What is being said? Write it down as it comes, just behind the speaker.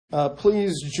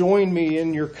Please join me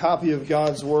in your copy of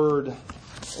God's Word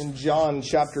in John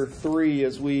chapter 3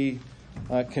 as we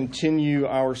continue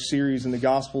our series in the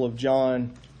Gospel of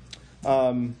John.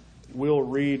 We'll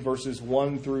read verses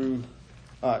 1 through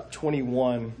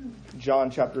 21,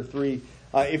 John chapter 3.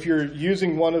 If you're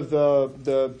using one of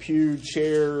the pew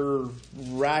chair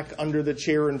rack under the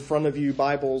chair in front of you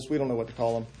Bibles, we don't know what to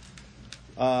call them.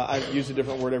 I use a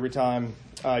different word every time.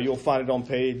 You'll find it on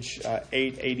page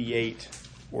 888.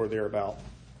 Or thereabout.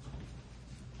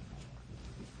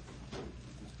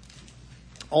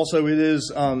 Also, it is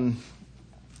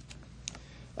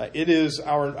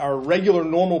our regular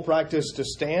normal practice to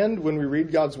stand when we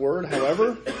read God's Word.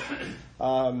 However,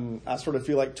 I sort of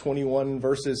feel like 21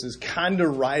 verses is kind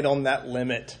of right on that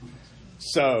limit.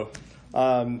 So,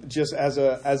 just as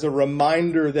a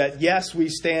reminder that yes, we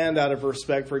stand out of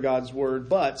respect for God's Word,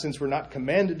 but since we're not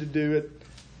commanded to do it,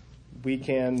 we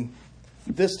can.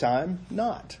 This time,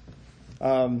 not.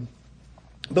 But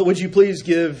would you please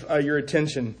give your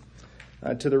attention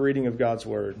to the reading of God's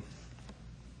Word?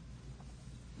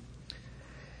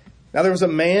 Now there was a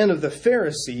man of the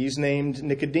Pharisees named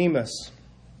Nicodemus,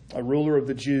 a ruler of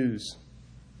the Jews.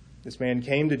 This man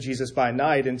came to Jesus by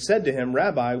night and said to him,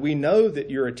 "Rabbi, we know that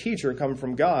you're a teacher come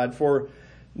from God, for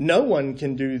no one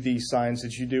can do these signs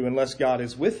that you do unless God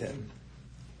is with him."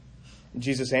 And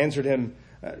Jesus answered him,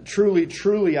 "Truly,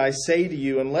 truly, I say to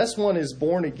you, unless one is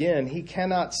born again, he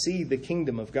cannot see the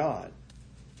kingdom of God."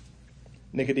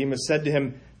 Nicodemus said to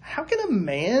him, "How can a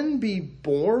man be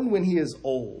born when he is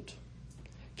old?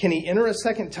 Can he enter a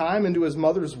second time into his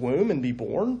mother's womb and be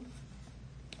born?"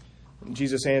 And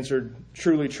Jesus answered,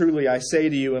 "Truly, truly, I say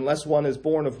to you, unless one is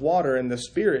born of water and the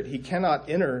Spirit, he cannot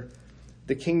enter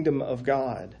the kingdom of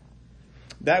God.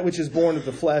 That which is born of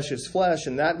the flesh is flesh,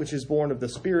 and that which is born of the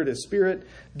Spirit is spirit.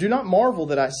 Do not marvel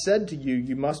that I said to you,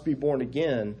 you must be born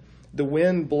again. The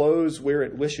wind blows where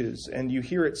it wishes, and you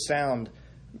hear its sound,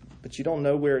 but you don't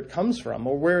know where it comes from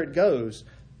or where it goes.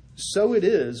 So it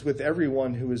is with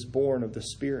everyone who is born of the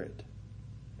Spirit."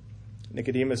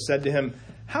 Nicodemus said to him,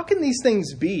 "How can these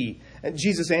things be?" And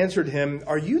Jesus answered him,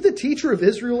 "Are you the teacher of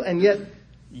Israel, and yet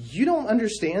you don't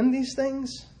understand these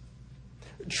things?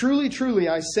 Truly, truly,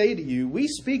 I say to you, we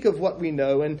speak of what we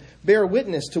know and bear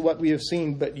witness to what we have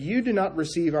seen, but you do not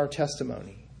receive our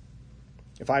testimony.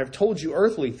 If I have told you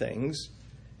earthly things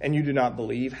and you do not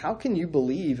believe, how can you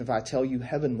believe if I tell you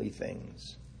heavenly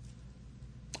things?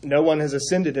 No one has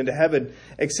ascended into heaven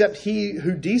except he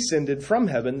who descended from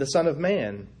heaven, the Son of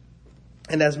Man.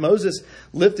 And as Moses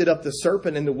lifted up the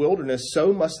serpent in the wilderness,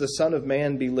 so must the Son of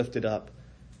Man be lifted up,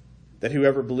 that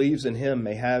whoever believes in him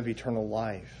may have eternal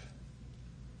life.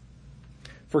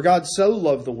 For God so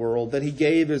loved the world that he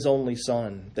gave his only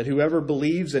Son, that whoever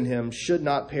believes in him should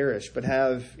not perish, but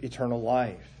have eternal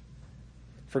life.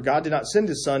 For God did not send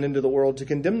his Son into the world to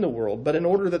condemn the world, but in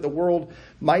order that the world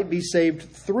might be saved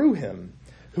through him.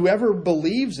 Whoever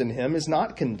believes in him is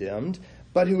not condemned,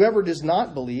 but whoever does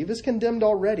not believe is condemned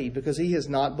already, because he has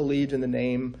not believed in the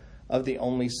name of the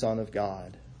only Son of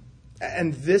God.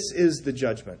 And this is the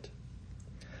judgment.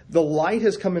 The light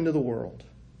has come into the world,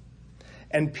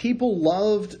 and people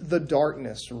loved the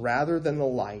darkness rather than the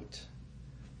light,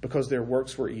 because their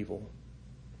works were evil.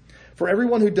 For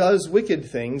everyone who does wicked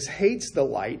things hates the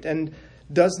light and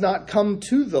does not come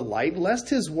to the light, lest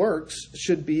his works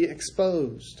should be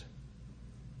exposed.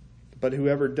 But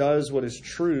whoever does what is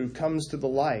true comes to the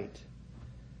light,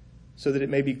 so that it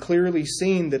may be clearly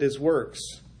seen that his works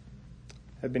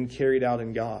have been carried out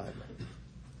in God.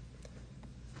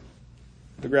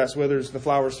 The grass withers, the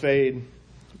flowers fade,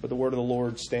 but the word of the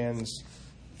Lord stands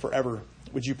forever.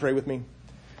 Would you pray with me?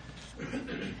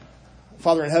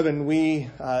 Father in heaven,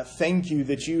 we thank you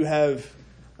that you have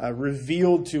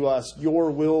revealed to us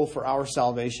your will for our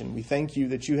salvation. We thank you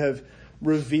that you have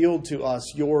revealed to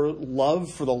us your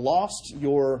love for the lost,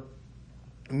 your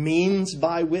means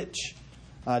by which,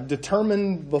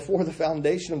 determined before the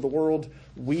foundation of the world,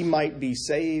 we might be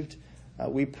saved.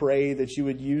 We pray that you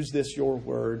would use this, your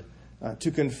word,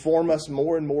 to conform us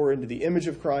more and more into the image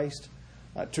of Christ,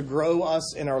 to grow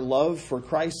us in our love for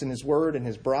Christ and his word and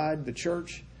his bride, the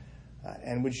church.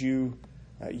 And would you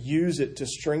use it to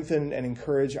strengthen and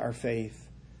encourage our faith,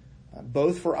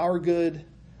 both for our good,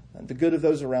 the good of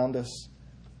those around us,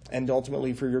 and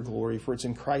ultimately for your glory. For it's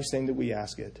in Christ's name that we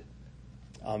ask it.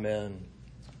 Amen.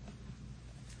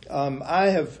 I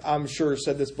have, I'm sure,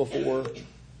 said this before,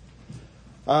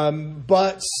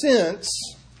 but since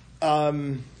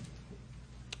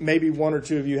maybe one or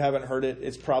two of you haven't heard it,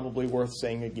 it's probably worth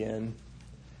saying again.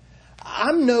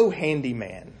 I'm no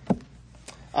handyman.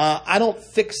 I don't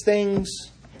fix things.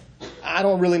 I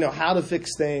don't really know how to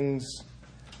fix things.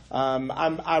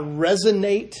 I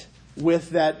resonate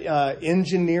with that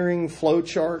engineering flow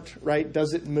chart, right?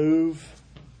 Does it move?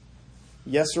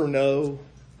 Yes or no?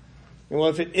 Well,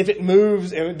 if it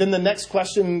moves, then the next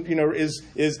question, is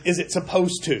it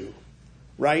supposed to?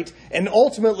 Right? And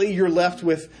ultimately, you're left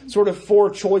with sort of four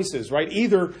choices, right?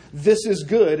 Either this is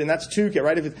good, and that's 2K,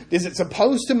 right? Is it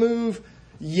supposed to move?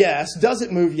 Yes. Does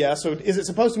it move? Yes. So is it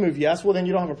supposed to move? Yes. Well, then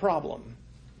you don't have a problem.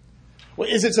 Well,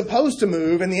 is it supposed to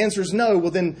move? And the answer is no. Well,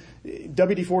 then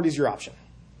WD-40 is your option.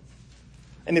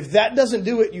 And if that doesn't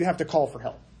do it, you have to call for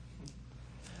help.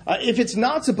 If it's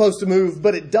not supposed to move,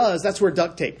 but it does, that's where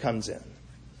duct tape comes in.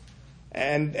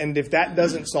 And if that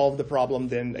doesn't solve the problem,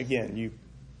 then again, you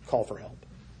call for help.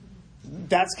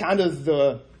 That's kind of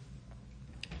the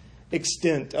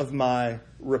extent of my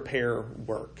repair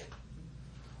work.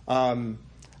 I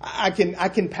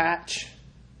can patch.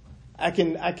 I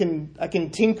can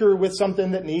tinker with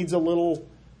something that needs a little,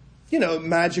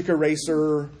 magic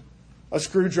eraser, a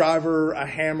screwdriver, a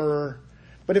hammer.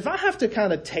 But if I have to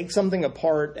kind of take something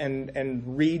apart and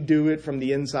redo it from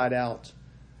the inside out,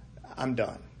 I'm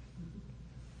done.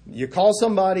 You call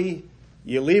somebody,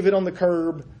 you leave it on the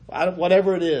curb,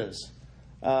 whatever it is.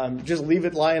 Just leave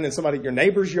it lying in your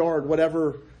neighbor's yard,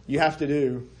 whatever you have to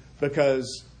do,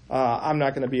 because I'm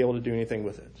not going to be able to do anything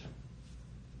with it.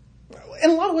 In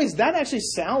a lot of ways, that actually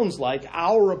sounds like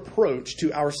our approach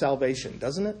to our salvation,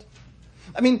 doesn't it?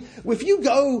 I mean, if you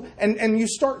go and you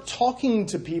start talking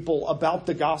to people about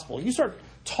the gospel, you start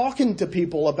talking to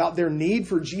people about their need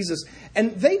for Jesus,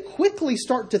 and they quickly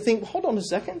start to think, hold on a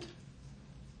second.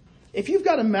 If you've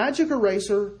got a magic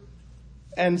eraser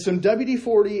and some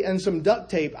WD-40 and some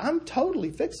duct tape, I'm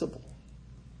totally fixable.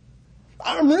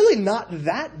 I'm really not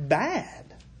that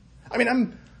bad. I mean,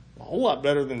 I'm a whole lot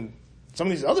better than some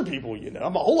of these other people,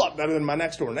 I'm a whole lot better than my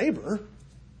next door neighbor.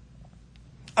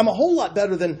 I'm a whole lot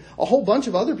better than a whole bunch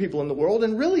of other people in the world.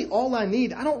 And really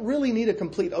I don't really need a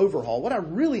complete overhaul. What I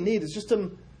really need is just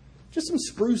some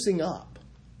sprucing up.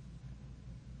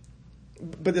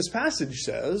 But this passage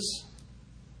says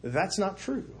that's not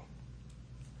true.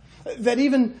 That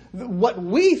even what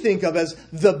we think of as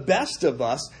the best of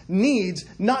us needs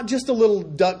not just a little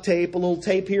duct tape, a little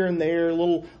tape here and there, a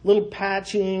little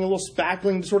patching, a little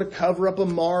spackling to sort of cover up a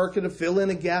mark and to fill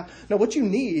in a gap. No, what you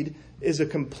need is a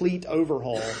complete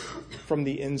overhaul from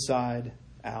the inside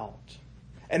out.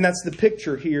 And that's the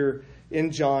picture here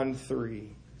in John 3.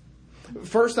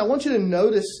 First, I want you to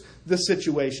notice the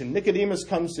situation. Nicodemus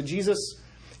comes to Jesus.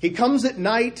 He comes at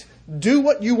night. Do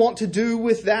what you want to do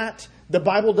with that. The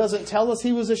Bible doesn't tell us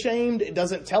he was ashamed. It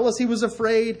doesn't tell us he was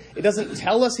afraid. It doesn't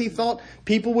tell us he thought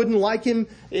people wouldn't like him.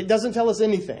 It doesn't tell us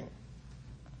anything.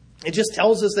 It just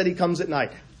tells us that he comes at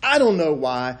night. I don't know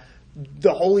why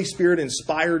the Holy Spirit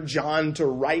inspired John to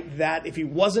write that if he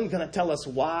wasn't going to tell us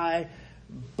why,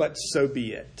 but so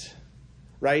be it.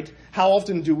 Right? How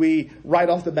often do we, right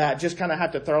off the bat, just kind of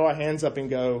have to throw our hands up and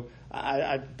go,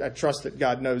 I trust that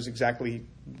God knows exactly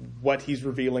what he's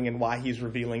revealing and why he's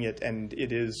revealing it, and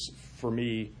it is for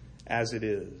me as it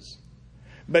is.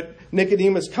 But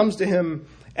Nicodemus comes to him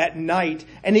at night,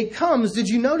 and he comes, did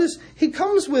you notice? He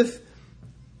comes with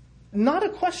not a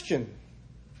question.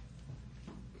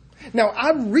 Now,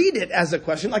 I read it as a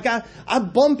question. Like I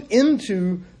bump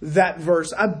into that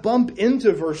verse. I bump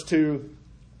into verse 2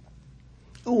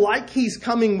 like he's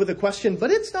coming with a question,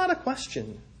 but it's not a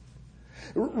question.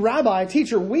 Rabbi,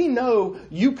 teacher, we know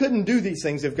you couldn't do these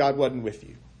things if God wasn't with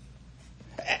you.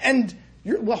 And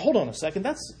hold on a second.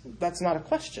 That's not a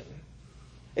question.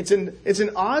 It's an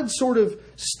odd sort of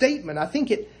statement. I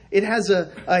think it has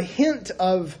a hint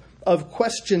of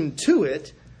question to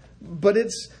it, but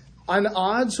it's an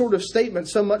odd sort of statement,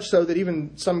 so much so that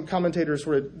even some commentators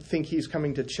sort of think he's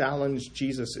coming to challenge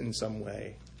Jesus in some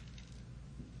way.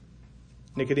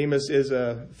 Nicodemus is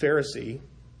a Pharisee.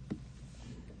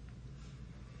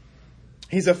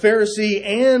 He's a Pharisee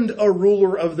and a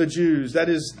ruler of the Jews. That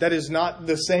is not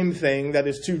the same thing. That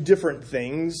is two different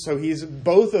things. So he's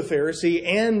both a Pharisee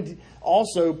and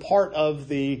also part of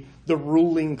the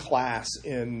ruling class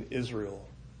in Israel.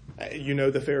 You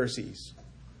know the Pharisees,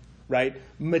 right?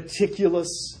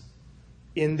 Meticulous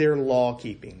in their law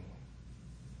keeping.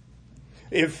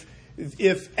 If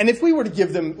we were to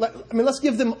give them, let's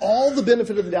give them all the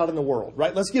benefit of the doubt in the world,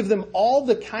 right? Let's give them all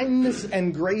the kindness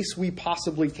and grace we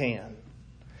possibly can.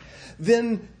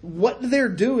 Then what they're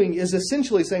doing is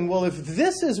essentially saying, well, if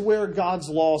this is where God's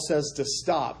law says to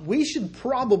stop, we should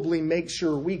probably make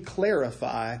sure we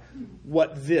clarify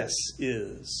what this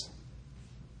is.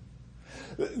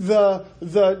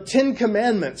 The 10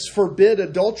 Commandments forbid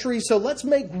adultery, so let's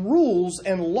make rules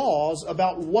and laws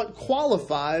about what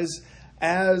qualifies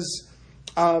as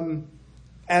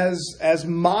as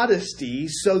modesty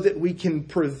so that we can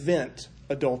prevent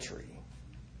adultery.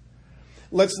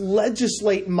 Let's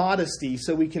legislate modesty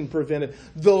so we can prevent it.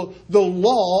 The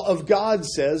law of God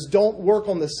says don't work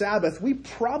on the Sabbath. We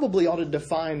probably ought to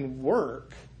define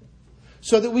work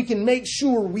so that we can make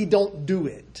sure we don't do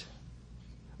it.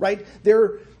 Right?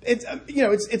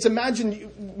 It's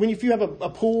imagine if you have a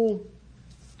pool.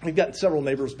 We've got several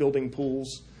neighbors building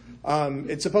pools.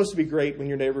 It's supposed to be great when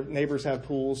your neighbors have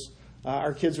pools.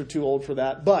 Our kids are too old for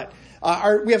that. But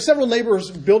we have several neighbors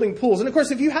building pools. And of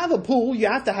course, if you have a pool, you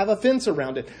have to have a fence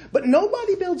around it. But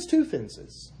nobody builds two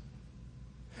fences.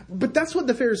 But that's what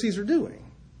the Pharisees are doing.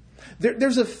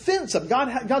 There's a fence up.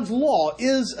 God's law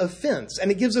is a fence. And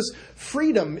it gives us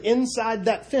freedom inside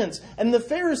that fence. And the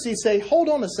Pharisees say, hold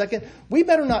on a second. We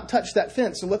better not touch that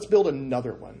fence. So let's build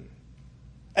another one.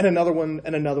 And another one,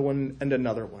 and another one, and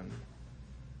another one.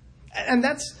 And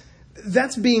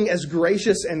that's being as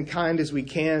gracious and kind as we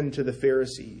can to the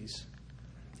Pharisees.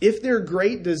 If their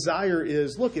great desire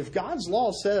is, look, if God's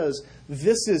law says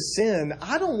this is sin,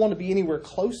 I don't want to be anywhere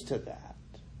close to that.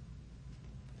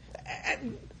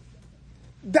 And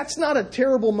that's not a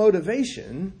terrible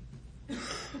motivation,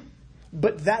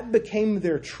 but that became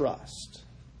their trust.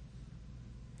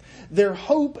 Their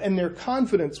hope and their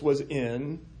confidence was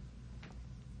in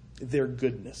their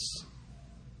goodness,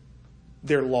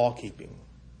 their law-keeping,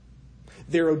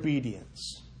 their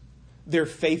obedience, their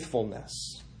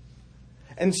faithfulness.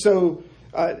 And so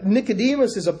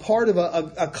Nicodemus is a part of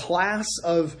a class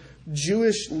of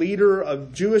Jewish leader,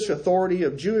 of Jewish authority,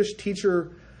 of Jewish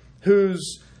teacher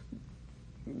whose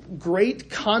great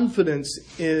confidence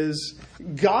is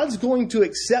God's going to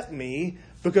accept me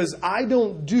because I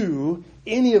don't do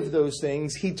any of those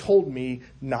things he told me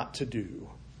not to do.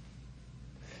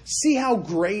 See how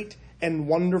great and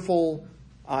wonderful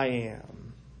I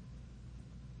am.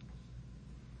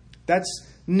 That's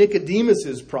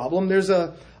Nicodemus's problem. There's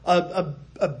a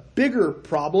bigger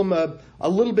problem, a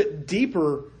little bit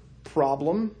deeper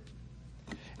problem.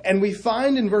 And we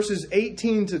find in verses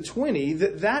 18 to 20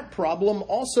 that problem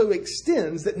also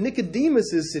extends, that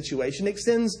Nicodemus's situation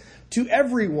extends to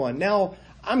everyone. Now,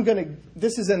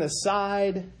 this is an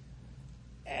aside,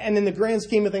 and in the grand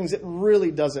scheme of things, it really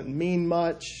doesn't mean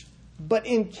much. But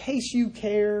in case you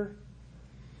care,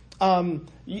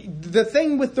 the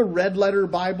thing with the red letter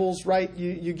Bibles, right?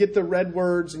 You get the red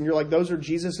words and you're like, those are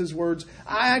Jesus's words.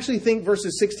 I actually think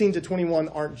verses 16 to 21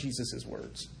 aren't Jesus's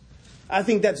words. I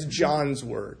think that's John's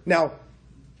word. Now,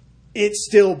 it's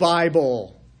still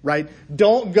Bible, right?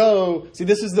 Don't go, see,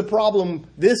 this is the problem.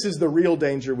 This is the real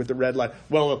danger with the red letter.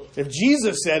 Well, if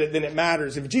Jesus said it, then it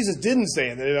matters. If Jesus didn't say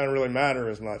it, then it doesn't really matter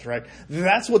as much, right?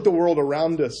 That's what the world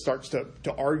around us starts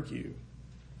to argue.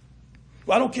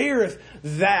 Well, I don't care if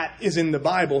that is in the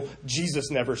Bible.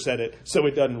 Jesus never said it, so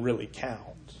it doesn't really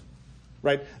count,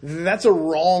 right? That's a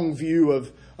wrong view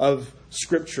of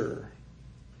Scripture.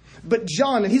 But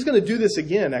John, and he's going to do this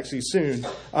again actually soon,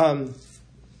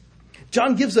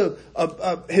 John gives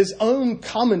his own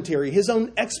commentary, his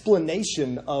own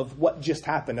explanation of what just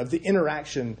happened, of the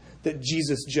interaction that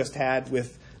Jesus just had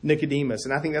with Nicodemus.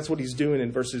 And I think that's what he's doing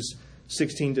in verses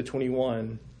 16 to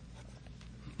 21.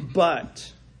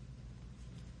 But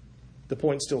the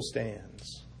point still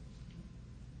stands.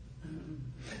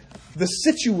 The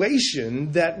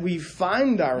situation that we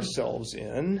find ourselves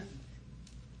in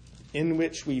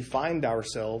which we find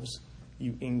ourselves,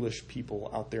 you English people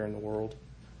out there in the world,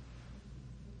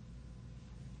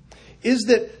 is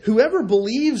that whoever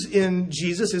believes in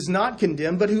Jesus is not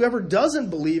condemned, but whoever doesn't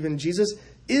believe in Jesus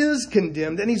is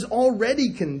condemned, and he's already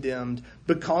condemned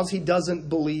because he doesn't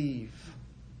believe.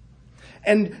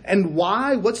 And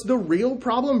why? What's the real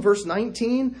problem? Verse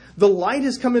 19, the light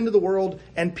has come into the world,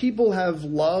 and people have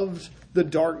loved the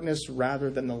darkness rather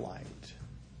than the light.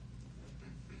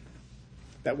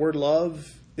 That word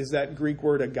love is that Greek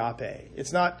word agape.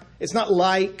 It's not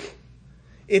like,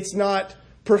 it's not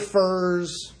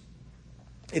prefers.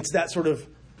 It's that sort of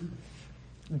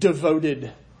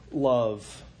devoted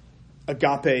love,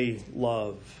 agape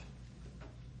love.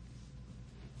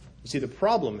 You see, the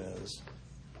problem is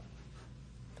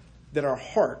that our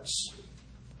hearts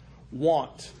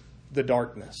want the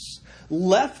darkness.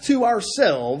 Left to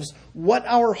ourselves, what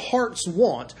our hearts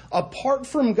want, apart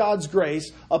from God's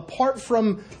grace, apart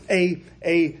from a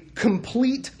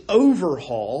complete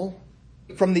overhaul,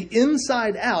 from the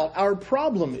inside out, our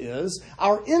problem is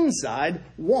our inside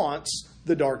wants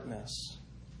the darkness.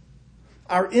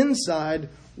 Our inside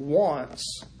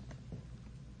wants,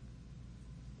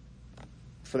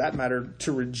 for that matter,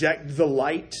 to reject the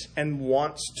light and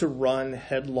wants to run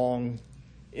headlong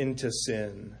into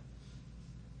sin.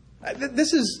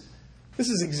 This is This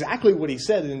is exactly what he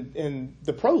said in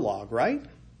the prologue, right?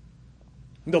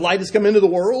 The light has come into the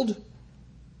world,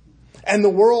 and the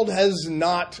world has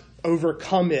not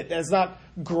overcome it, has not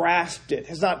grasped it,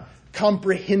 has not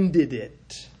comprehended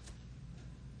it.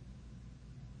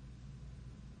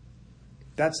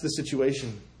 That's the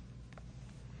situation.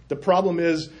 The problem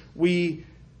is we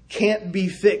can't be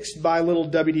fixed by little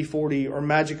WD-40 or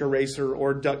magic eraser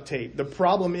or duct tape. The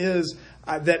problem is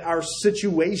that our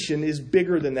situation is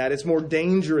bigger than that. It's more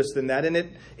dangerous than that, and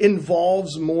it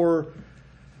involves more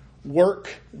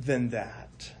work than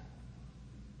that.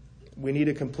 We need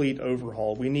a complete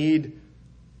overhaul. We need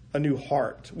a new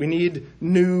heart. We need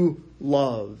new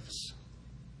loves.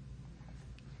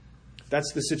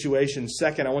 That's the situation.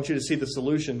 Second, I want you to see the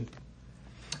solution.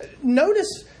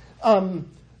 Notice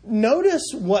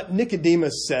what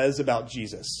Nicodemus says about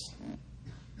Jesus.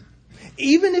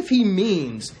 Even if he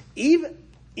means, even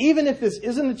if this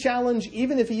isn't a challenge,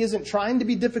 even if he isn't trying to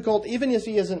be difficult, even if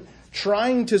he isn't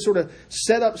trying to sort of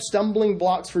set up stumbling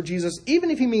blocks for Jesus, even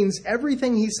if he means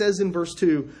everything he says in verse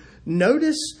 2,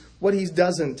 notice what he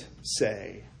doesn't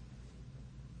say.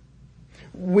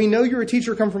 We know you're a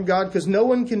teacher come from God because no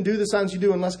one can do the signs you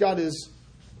do unless God is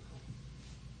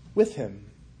with him.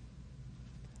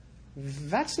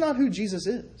 That's not who Jesus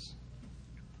is.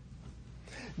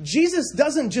 Jesus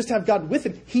doesn't just have God with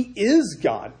him. He is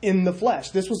God in the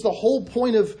flesh. This was the whole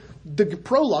point of the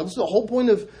prologue. This is the whole point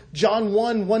of John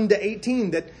 1,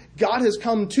 1-18, that God has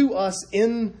come to us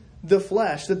in the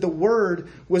flesh, that the Word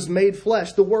was made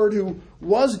flesh. The Word who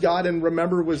was God, and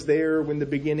remember, was there when the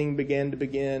beginning began to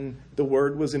begin. The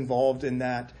Word was involved in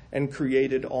that and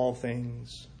created all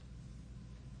things.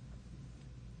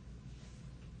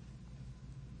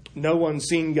 No one's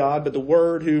seen God, but the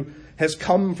Word who has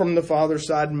come from the Father's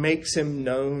side makes him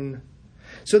known.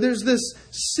 So there's this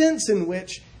sense in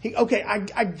which,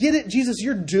 I get it, Jesus,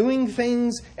 you're doing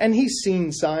things, and he's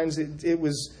seen signs. There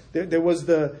was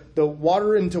the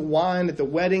water into wine at the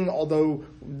wedding, although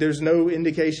there's no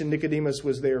indication Nicodemus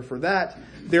was there for that.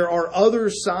 There are other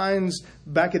signs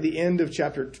back at the end of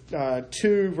chapter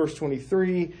 2, verse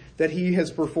 23, that he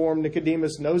has performed.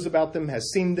 Nicodemus knows about them,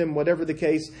 has seen them, whatever the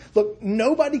case. Look,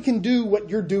 nobody can do what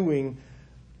you're doing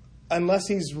unless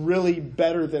he's really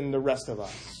better than the rest of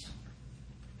us.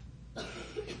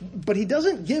 But he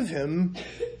doesn't give him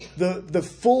the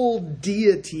full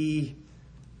deity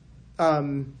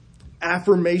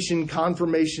affirmation,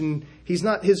 confirmation.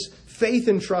 His faith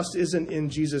and trust isn't in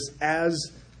Jesus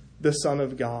as the Son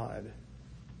of God.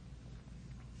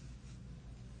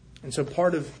 And so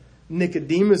part of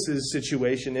Nicodemus's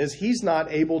situation is he's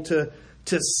not able to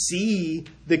see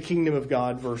the kingdom of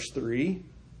God, verse 3,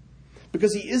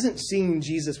 because he isn't seeing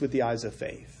Jesus with the eyes of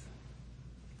faith.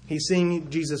 He's seeing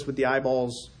Jesus with the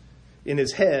eyeballs in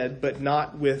his head, but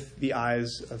not with the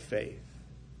eyes of faith.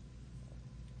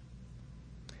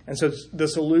 And so the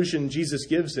solution Jesus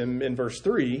gives him in verse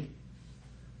 3,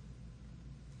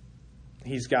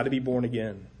 he's got to be born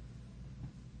again.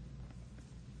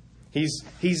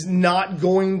 He's not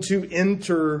going to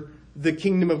enter the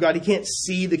kingdom of God. He can't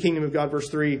see the kingdom of God, verse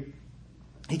 3.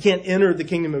 He can't enter the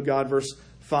kingdom of God, verse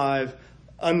 5,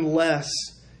 unless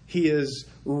he is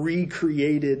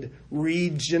recreated,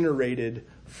 regenerated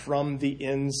from the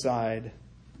inside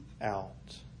out.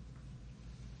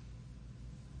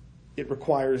 It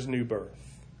requires new birth.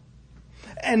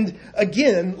 And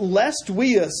again, lest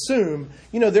we assume,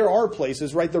 there are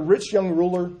places, right? The rich young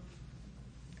ruler.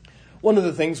 One of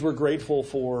the things we're grateful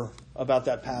for about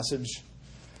that passage,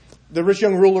 the rich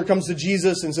young ruler comes to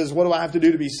Jesus and says, what do I have to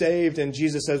do to be saved? And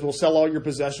Jesus says, well, sell all your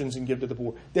possessions and give to the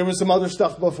poor. There was some other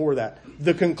stuff before that.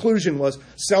 The conclusion was,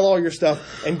 sell all your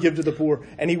stuff and give to the poor.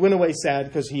 And he went away sad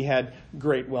because he had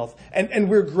great wealth. And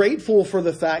we're grateful for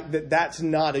the fact that that's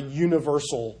not a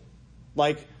universal,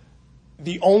 like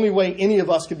the only way any of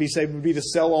us could be saved would be to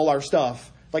sell all our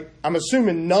stuff. Like, I'm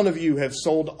assuming none of you have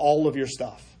sold all of your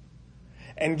stuff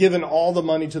and given all the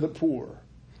money to the poor,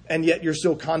 and yet you're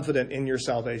still confident in your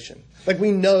salvation. Like,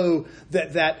 we know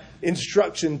that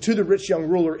instruction to the rich young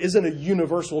ruler isn't a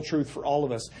universal truth for all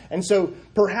of us. And so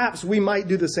perhaps we might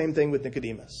do the same thing with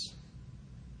Nicodemus.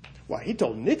 Well, he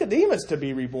told Nicodemus to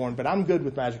be reborn, but I'm good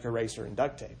with magic eraser and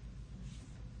duct tape.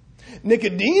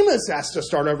 Nicodemus has to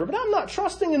start over, but I'm not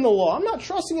trusting in the law. I'm not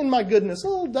trusting in my goodness. A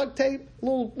little duct tape, a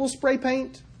little spray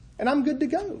paint, and I'm good to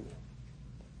go.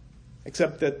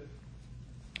 Except that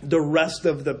the rest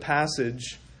of the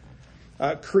passage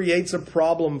creates a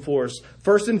problem for us.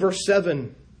 First, in verse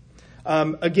 7,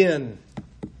 again,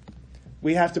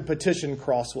 we have to petition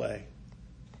Crossway.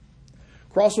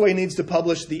 Crossway needs to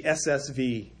publish the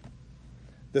SSV,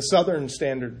 the Southern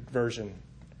Standard Version.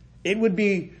 It would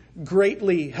be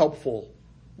greatly helpful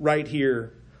right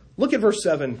here. Look at verse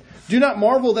 7. Do not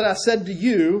marvel that I said to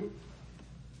you,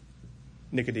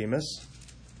 Nicodemus,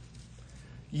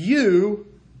 you,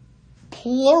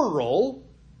 plural,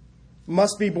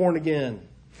 must be born again.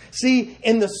 See,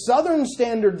 in the Southern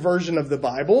Standard Version of the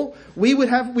Bible, we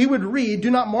would read, do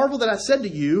not marvel that I said to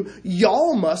you,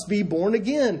 y'all must be born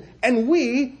again. And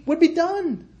we would be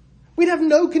done. We'd have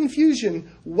no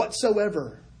confusion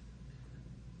whatsoever.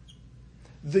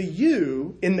 The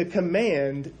you in the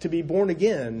command to be born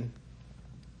again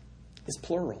is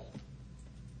plural.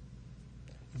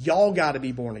 Y'all got to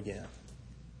be born again.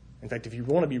 In fact, if you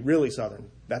want to be really Southern,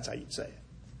 that's how you'd say it.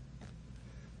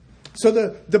 So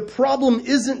the problem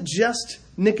isn't just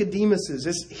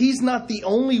Nicodemus's. He's not the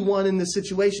only one in this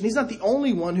situation. He's not the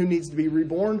only one who needs to be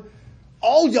reborn.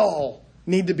 All y'all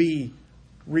need to be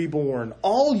reborn.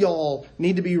 All y'all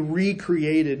need to be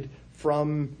recreated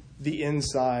from the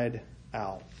inside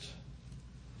out.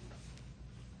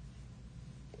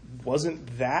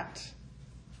 Wasn't that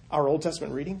our Old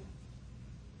Testament reading?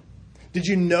 Did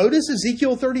you notice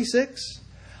Ezekiel 36?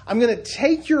 I'm going to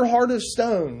take your heart of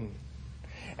stone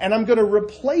and I'm going to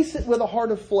replace it with a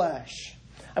heart of flesh.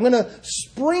 I'm going to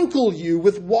sprinkle you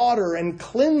with water and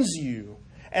cleanse you.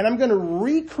 And I'm going to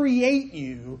recreate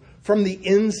you from the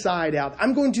inside out.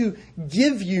 I'm going to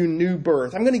give you new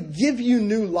birth. I'm going to give you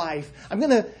new life. I'm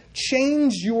going to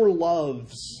change your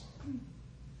loves.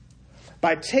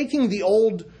 By taking the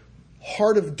old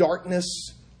heart of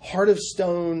darkness, heart of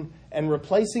stone, and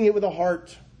replacing it with a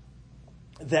heart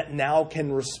that now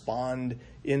can respond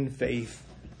in faith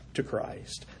to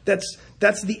Christ.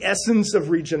 That's the essence of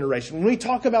regeneration. When we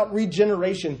talk about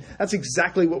regeneration, that's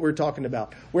exactly what we're talking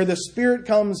about. Where the Spirit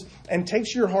comes and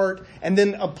takes your heart and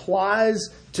then applies,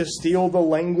 to steal the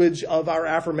language of our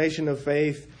affirmation of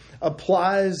faith,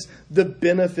 applies the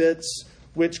benefits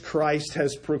which Christ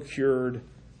has procured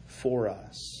for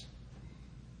us.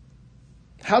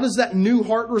 How does that new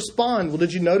heart respond? Well,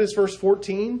 did you notice verse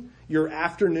 14? Your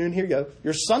afternoon, here you go.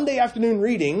 Your Sunday afternoon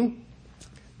reading,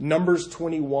 Numbers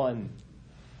 21.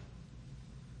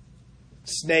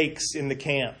 Snakes in the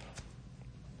camp.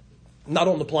 Not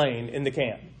on the plane, in the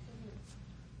camp.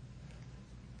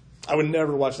 I would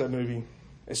never watch that movie.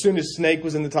 As soon as snake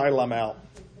was in the title, I'm out.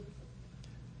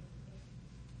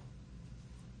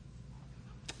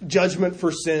 Judgment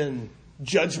for sin.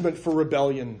 Judgment for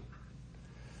rebellion.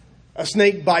 A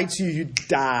snake bites you, you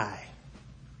die.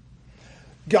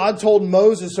 God told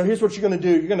Moses, so here's what you're going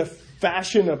to do. You're going to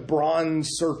fashion a bronze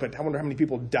serpent. I wonder how many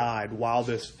people died while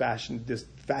this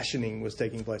fashioning was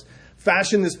taking place.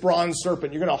 Fashion this bronze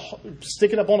serpent. You're going to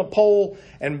stick it up on a pole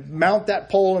and mount that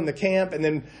pole in the camp. And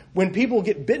then when people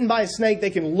get bitten by a snake, they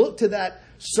can look to that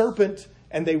serpent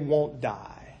and they won't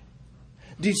die.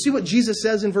 Do you see what Jesus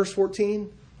says in verse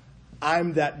 14?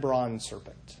 I'm that bronze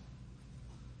serpent.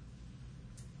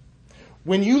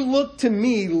 When you look to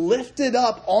me lifted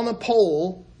up on a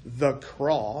pole, the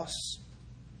cross,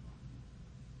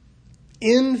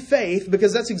 in faith,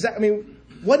 because that's exactly,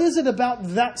 what is it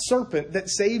about that serpent that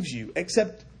saves you?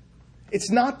 Except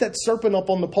it's not that serpent up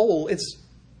on the pole, it's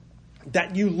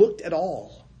that you looked at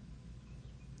all.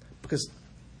 Because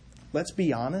let's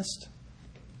be honest,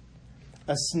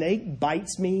 a snake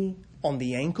bites me on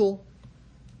the ankle,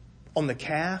 on the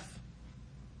calf.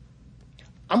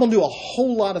 I'm going to do a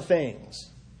whole lot of things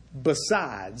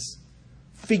besides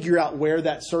figure out where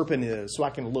that serpent is so I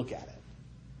can look at it.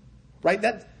 Right?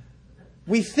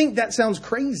 We think that sounds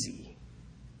crazy.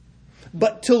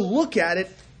 But to look at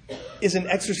it is an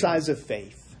exercise of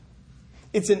faith.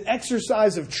 It's an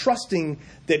exercise of trusting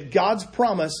that God's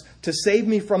promise to save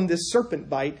me from this serpent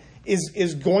bite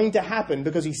is going to happen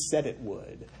because he said it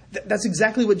would. That's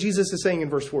exactly what Jesus is saying in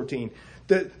verse 14.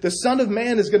 The Son of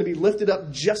Man is going to be lifted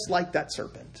up just like that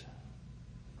serpent.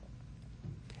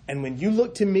 And when you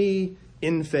look to me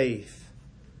in faith,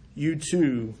 you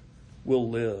too will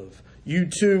live. You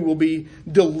too will be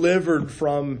delivered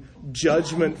from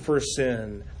judgment for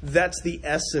sin. That's the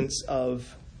essence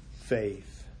of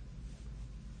faith.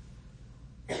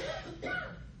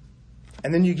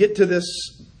 And then you get to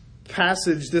this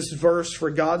passage, this verse, for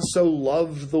God so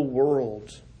loved the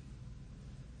world.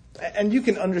 And you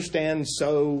can understand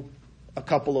so a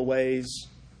couple of ways.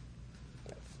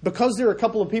 Because there are a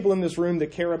couple of people in this room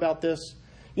that care about this.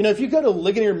 You know, if you go to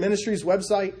Ligonier Ministries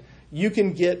website, you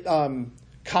can get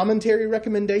commentary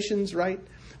recommendations, right?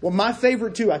 Well, my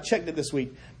favorite two, I checked it this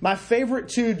week. My favorite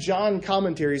two John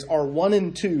commentaries are 1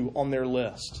 and 2 on their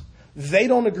list. They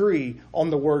don't agree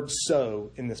on the word so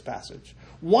in this passage.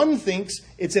 One thinks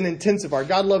it's an intensifier.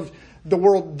 God loved the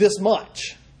world this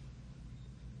much.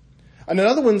 And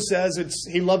another one says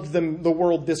he loved the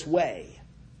world this way.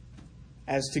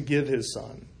 as to give his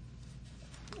Son.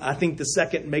 I think the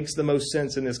second makes the most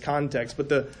sense in this context, but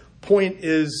the point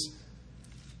is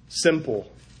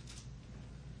simple.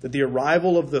 That the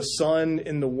arrival of the Son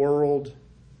in the world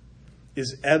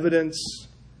is evidence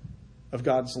of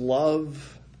God's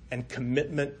love and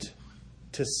commitment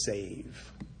to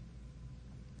save.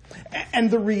 And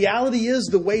the reality is,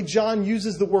 the way John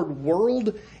uses the word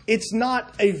world, it's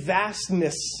not a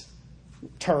vastness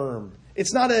term.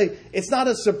 It's not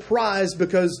a surprise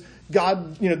because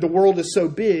God, the world is so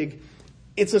big.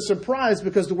 It's a surprise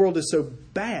because the world is so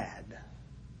bad.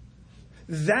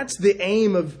 That's the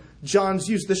aim of John's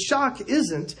use. The shock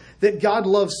isn't that God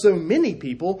loves so many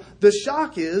people. The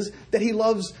shock is that he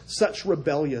loves such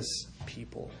rebellious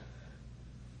people.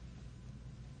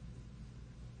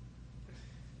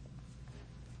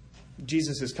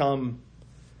 Jesus has come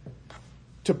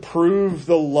to prove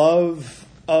the love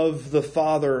of the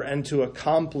Father and to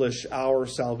accomplish our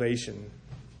salvation.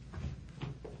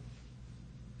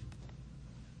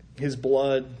 His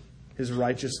blood, his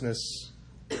righteousness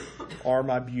are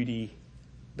my beauty.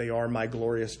 They are my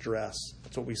glorious dress.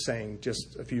 That's what we sang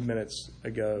just a few minutes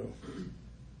ago.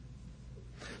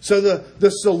 So the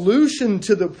solution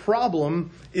to the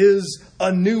problem is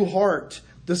a new heart.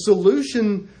 The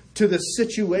solution to the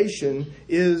situation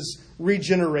is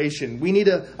regeneration. We need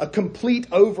a complete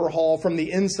overhaul from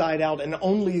the inside out, and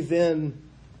only then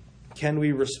can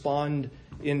we respond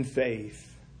in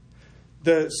faith.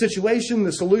 The situation,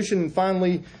 the solution, and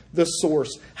finally the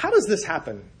source. How does this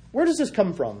happen? Where does this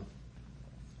come from?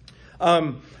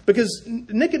 Because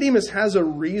Nicodemus has a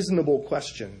reasonable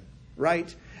question,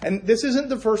 right? And this isn't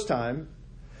the first time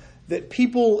that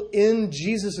people in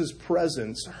Jesus'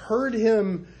 presence heard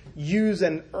him use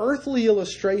an earthly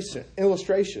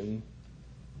illustration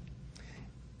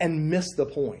and miss the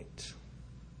point.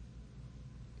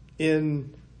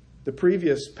 In the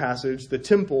previous passage, the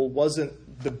temple wasn't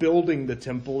the building the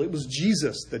temple, it was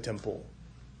Jesus the temple.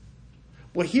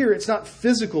 Well, here it's not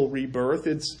physical rebirth,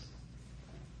 it's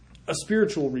a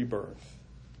spiritual rebirth.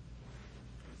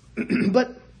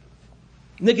 But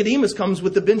Nicodemus comes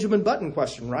with the Benjamin Button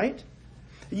question, right?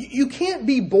 You can't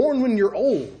be born when you're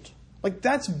old. Like,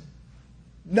 that's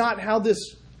not how this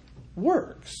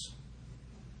works.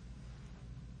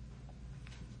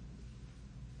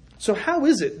 So how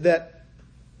is it that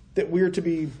we're to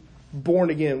be born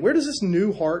again? Where does this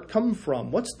new heart come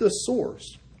from? What's the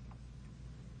source?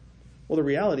 Well, the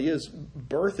reality is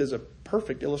birth is a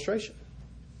perfect illustration.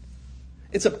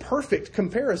 It's a perfect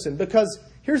comparison because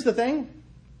here's the thing.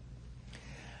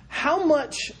 How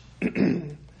much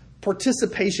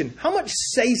participation, how much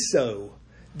say-so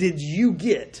did you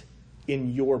get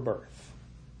in your birth?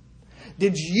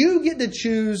 Did you get to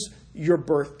choose your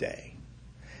birthday?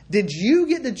 Did you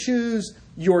get to choose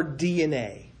your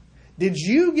DNA? Did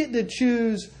you get to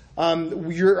choose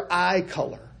your eye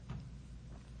color?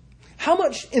 How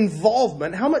much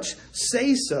involvement, how much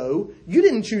say-so? You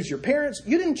didn't choose your parents.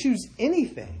 You didn't choose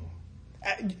anything.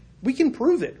 We can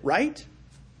prove it, right?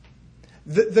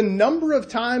 The number of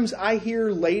times I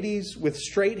hear ladies with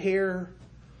straight hair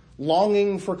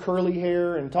longing for curly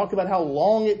hair and talk about how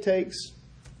long it takes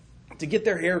to get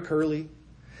their hair curly.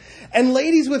 And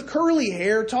ladies with curly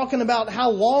hair talking about how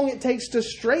long it takes to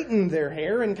straighten their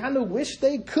hair and kind of wish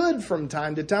they could from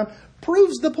time to time,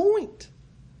 proves the point.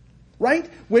 Right?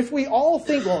 If we all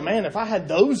think, well, man, if I had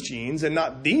those genes and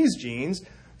not these genes,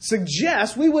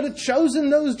 suggests we would have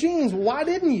chosen those genes. Why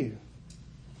didn't you?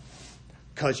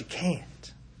 Because you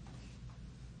can't.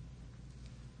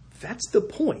 That's the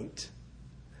point.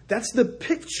 That's the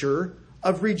picture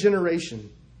of regeneration.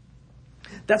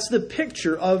 That's the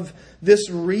picture of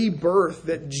this rebirth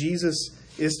that Jesus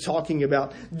is talking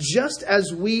about. Just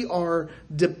as we are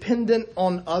dependent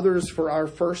on others for our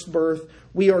first birth,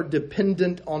 we are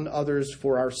dependent on others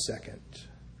for our second.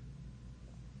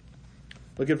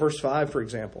 Look at verse 5, for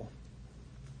example.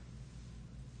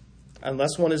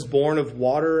 Unless one is born of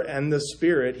water and the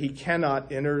Spirit, he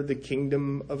cannot enter the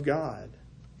kingdom of God.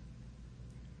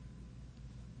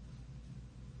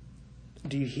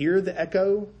 Do you hear the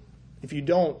echo? If you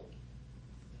don't,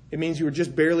 it means you were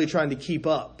just barely trying to keep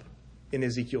up in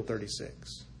Ezekiel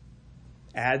 36.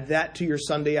 Add that to your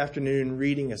Sunday afternoon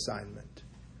reading assignment.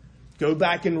 Go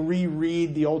back and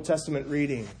reread the Old Testament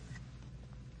reading.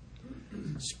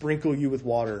 Sprinkle you with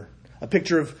water. A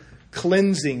picture of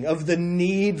cleansing, of the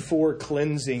need for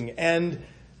cleansing. And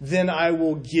then I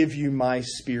will give you my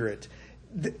Spirit.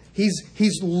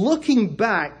 He's looking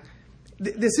back.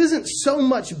 This isn't so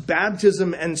much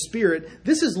baptism and Spirit.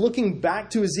 This is looking back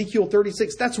to Ezekiel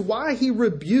 36. That's why he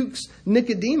rebukes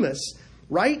Nicodemus,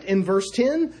 right? In verse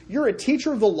 10, you're a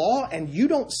teacher of the law and you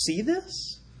don't see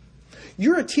this?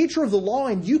 You're a teacher of the law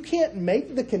and you can't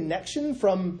make the connection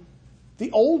from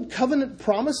the old covenant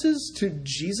promises to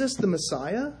Jesus the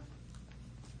Messiah?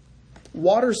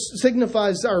 Water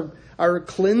signifies our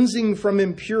cleansing from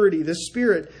impurity. The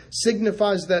Spirit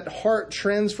signifies that heart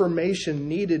transformation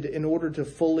needed in order to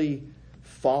fully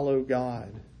follow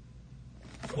God.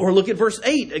 Or look at verse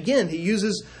 8. Again, he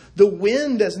uses the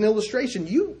wind as an illustration.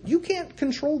 You can't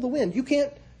control the wind. You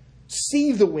can't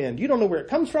see the wind. You don't know where it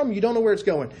comes from. You don't know where it's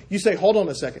going. You say, hold on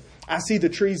a second. I see the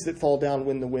trees that fall down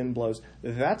when the wind blows.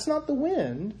 That's not the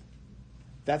wind.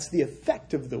 That's the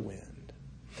effect of the wind.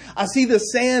 I see the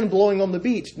sand blowing on the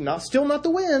beach. Still not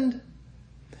the wind.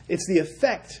 It's the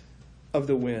effect of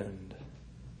the wind.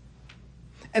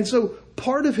 And so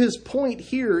part of his point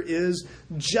here is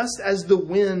just as the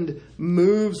wind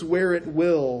moves where it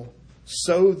will,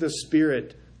 so the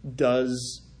Spirit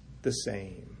does the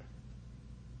same.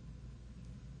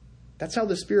 That's how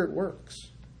the Spirit works.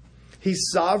 He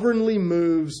sovereignly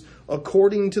moves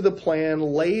according to the plan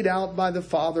laid out by the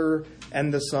Father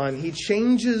and the Son. He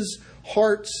changes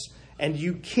hearts, and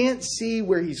you can't see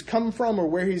where he's come from or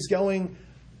where he's going,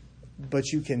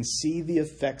 but you can see the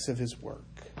effects of his work.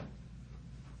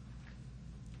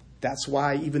 That's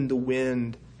why even the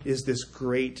wind is this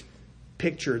great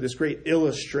picture, this great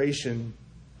illustration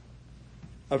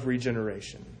of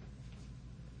regeneration.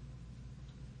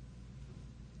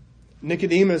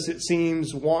 Nicodemus, it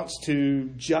seems, wants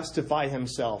to justify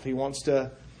himself. He wants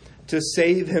to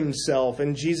save himself.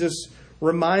 And Jesus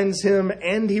reminds him,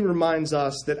 and he reminds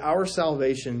us, that our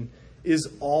salvation is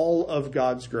all of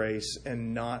God's grace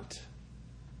and not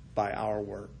by our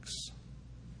works.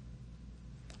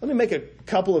 Let me make a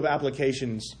couple of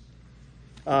applications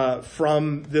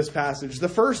from this passage. The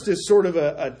first is sort of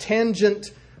a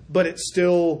tangent, but it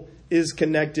still is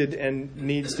connected and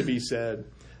needs to be said.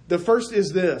 The first is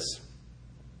this.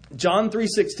 John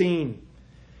 3:16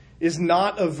 is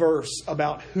not a verse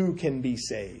about who can be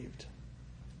saved.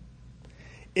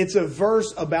 It's a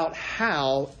verse about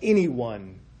how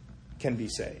anyone can be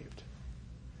saved.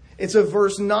 It's a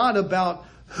verse not about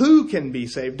who can be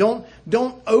saved. Don't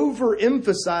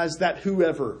overemphasize that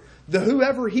whoever. The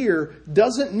whoever here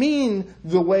doesn't mean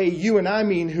the way you and I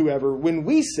mean whoever. When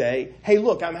we say, hey,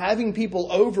 look, I'm having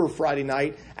people over Friday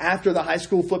night after the high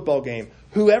school football game.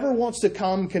 Whoever wants to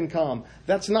come can come.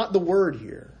 That's not the word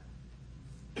here.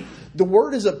 The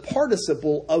word is a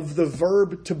participle of the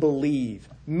verb to believe,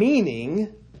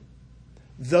 meaning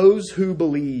those who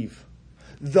believe,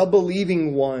 the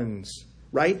believing ones,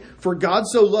 right? For God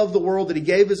so loved the world that he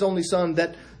gave his only Son,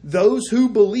 that those who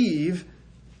believe,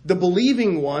 the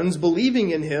believing ones,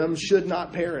 believing in him, should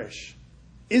not perish.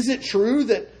 Is it true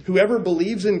that whoever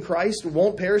believes in Christ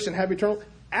won't perish and have eternal?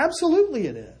 Absolutely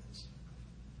it is.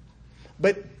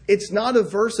 But it's not a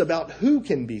verse about who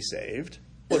can be saved.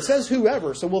 Well, it says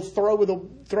whoever, so we'll throw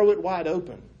it wide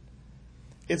open.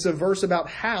 It's a verse about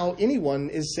how anyone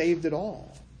is saved at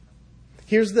all.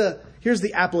 Here's the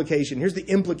application. Here's the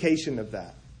implication of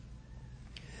that.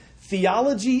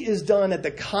 Theology is done at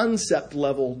the concept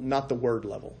level, not the word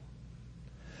level.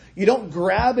 You don't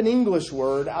grab an English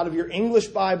word out of your English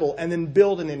Bible and then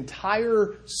build an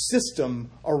entire system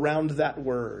around that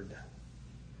word.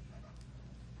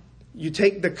 You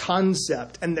take the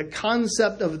concept, and the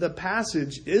concept of the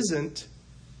passage isn't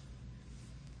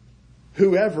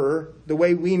whoever, the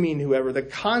way we mean whoever. The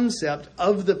concept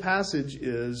of the passage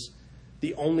is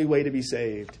the only way to be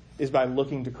saved is by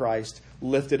looking to Christ,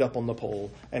 lifted up on the pole,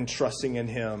 and trusting in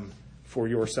him for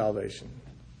your salvation.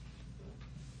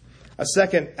 A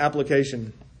second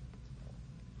application.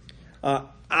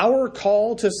 Our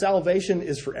call to salvation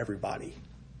is for everybody.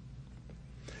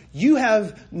 You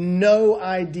have no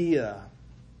idea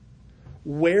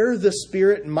where the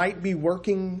Spirit might be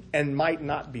working and might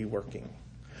not be working.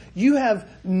 You have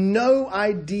no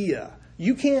idea.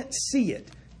 You can't see it.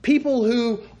 People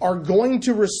who are going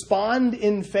to respond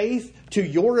in faith to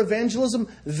your evangelism,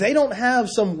 they don't have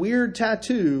some weird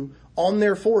tattoo on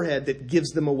their forehead that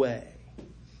gives them away.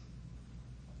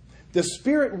 The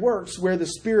Spirit works where the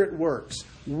Spirit works.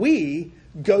 We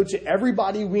go to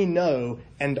everybody we know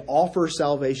and offer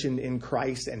salvation in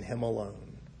Christ and him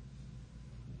alone.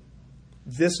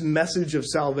 This message of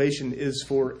salvation is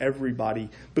for everybody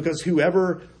because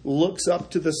whoever looks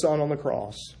up to the Son on the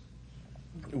cross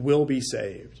will be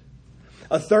saved.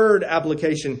 A third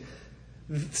application.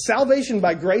 Salvation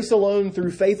by grace alone,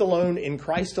 through faith alone, in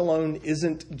Christ alone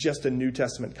isn't just a New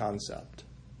Testament concept.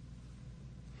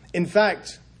 In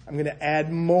fact, I'm going to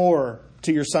add more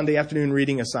to your Sunday afternoon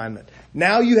reading assignment.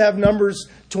 Now you have Numbers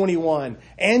 21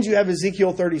 and you have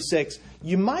Ezekiel 36.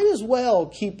 You might as well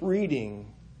keep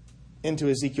reading into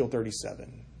Ezekiel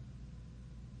 37.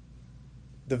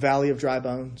 the valley of dry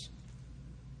bones.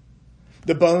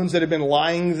 The bones that have been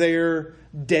lying there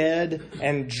dead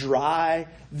and dry,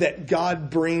 that God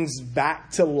brings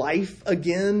back to life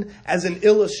again as an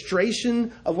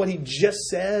illustration of what he just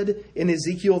said in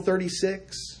Ezekiel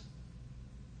 36.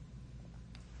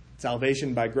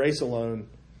 Salvation by grace alone,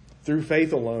 through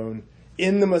faith alone,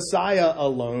 in the Messiah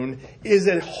alone, is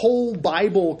a whole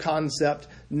Bible concept,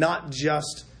 not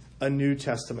just a New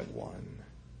Testament one.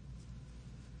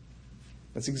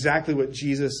 That's exactly what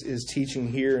Jesus is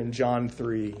teaching here in John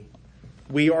 3.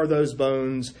 We are those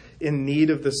bones in need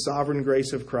of the sovereign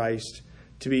grace of Christ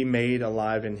to be made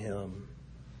alive in him.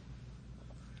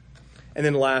 And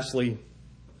then lastly,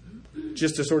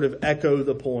 just to sort of echo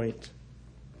the point,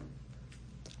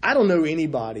 I don't know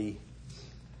anybody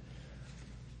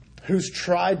who's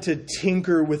tried to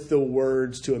tinker with the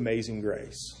words to Amazing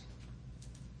Grace.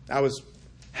 I was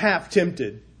half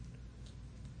tempted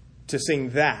to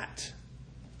sing that.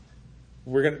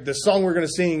 The song we're going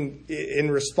to sing in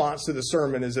response to the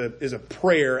sermon is a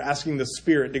prayer asking the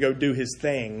Spirit to go do his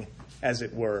thing, as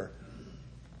it were.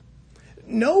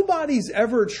 Nobody's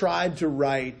ever tried to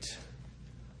write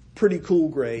Pretty Cool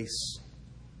Grace.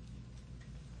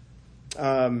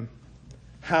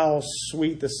 How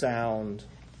sweet the sound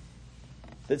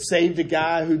that saved a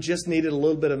guy who just needed a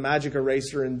little bit of magic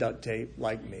eraser and duct tape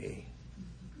like me.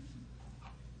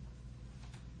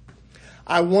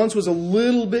 I once was a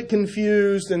little bit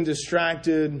confused and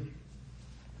distracted.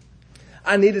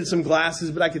 I needed some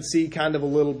glasses, but I could see kind of a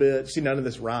little bit. See, none of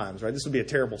this rhymes, right? This would be a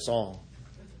terrible song.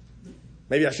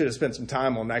 Maybe I should have spent some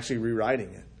time on actually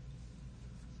rewriting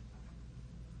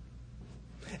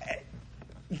it.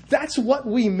 That's what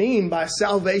we mean by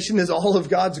salvation is all of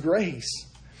God's grace.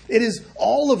 It is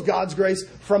all of God's grace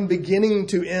from beginning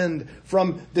to end,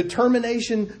 from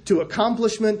determination to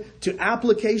accomplishment to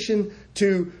application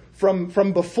to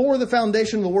from before the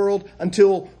foundation of the world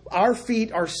until our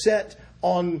feet are set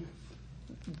on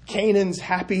Canaan's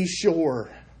happy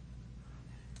shore.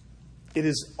 It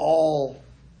is all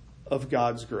of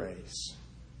God's grace.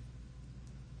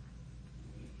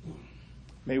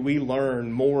 May we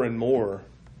learn more and more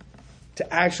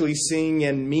to actually sing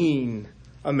and mean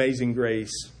Amazing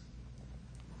Grace.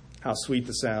 How sweet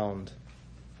the sound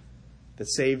that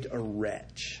saved a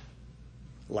wretch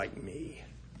like me.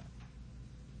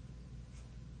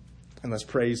 And let's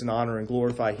praise and honor and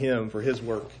glorify him for his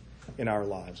work in our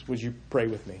lives. Would you pray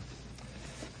with me?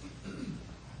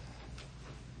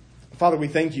 Father, we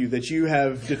thank you that you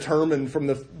have determined from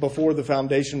before the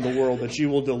foundation of the world that you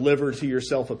will deliver to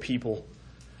yourself a people.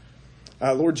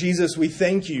 Lord Jesus, we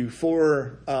thank you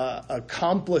for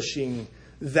accomplishing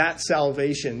that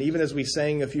salvation, even as we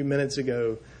sang a few minutes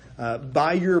ago,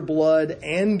 by your blood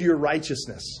and your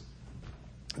righteousness.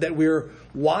 That we're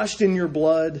washed in your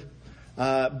blood,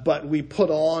 but we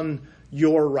put on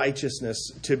your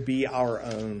righteousness to be our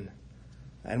own.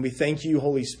 And we thank you,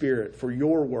 Holy Spirit, for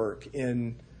your work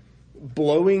in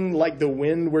blowing like the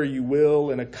wind where you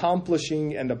will and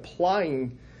accomplishing and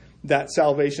applying that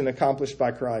salvation accomplished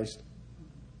by Christ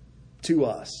to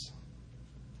us,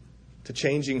 to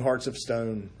changing hearts of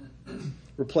stone,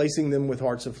 replacing them with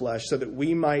hearts of flesh so that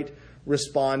we might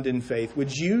respond in faith.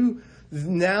 Would you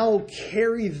now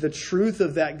carry the truth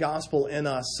of that gospel in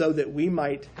us so that we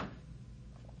might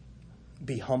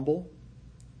be humble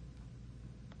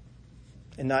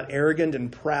and not arrogant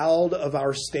and proud of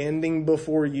our standing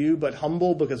before you, but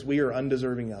humble because we are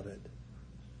undeserving of it?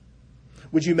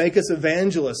 Would you make us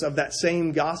evangelists of that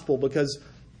same gospel, because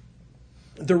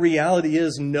the reality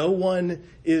is no one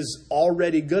is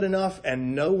already good enough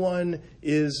and no one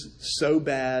is so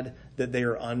bad that they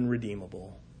are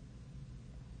unredeemable.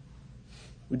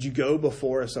 Would you go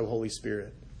before us, O Holy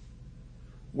Spirit?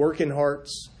 Work in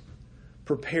hearts,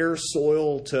 prepare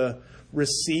soil to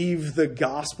receive the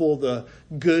gospel, the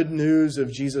good news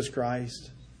of Jesus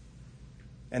Christ,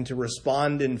 and to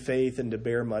respond in faith and to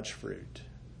bear much fruit.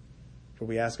 For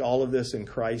we ask all of this in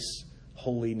Christ's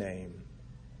holy name.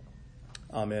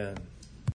 Amen.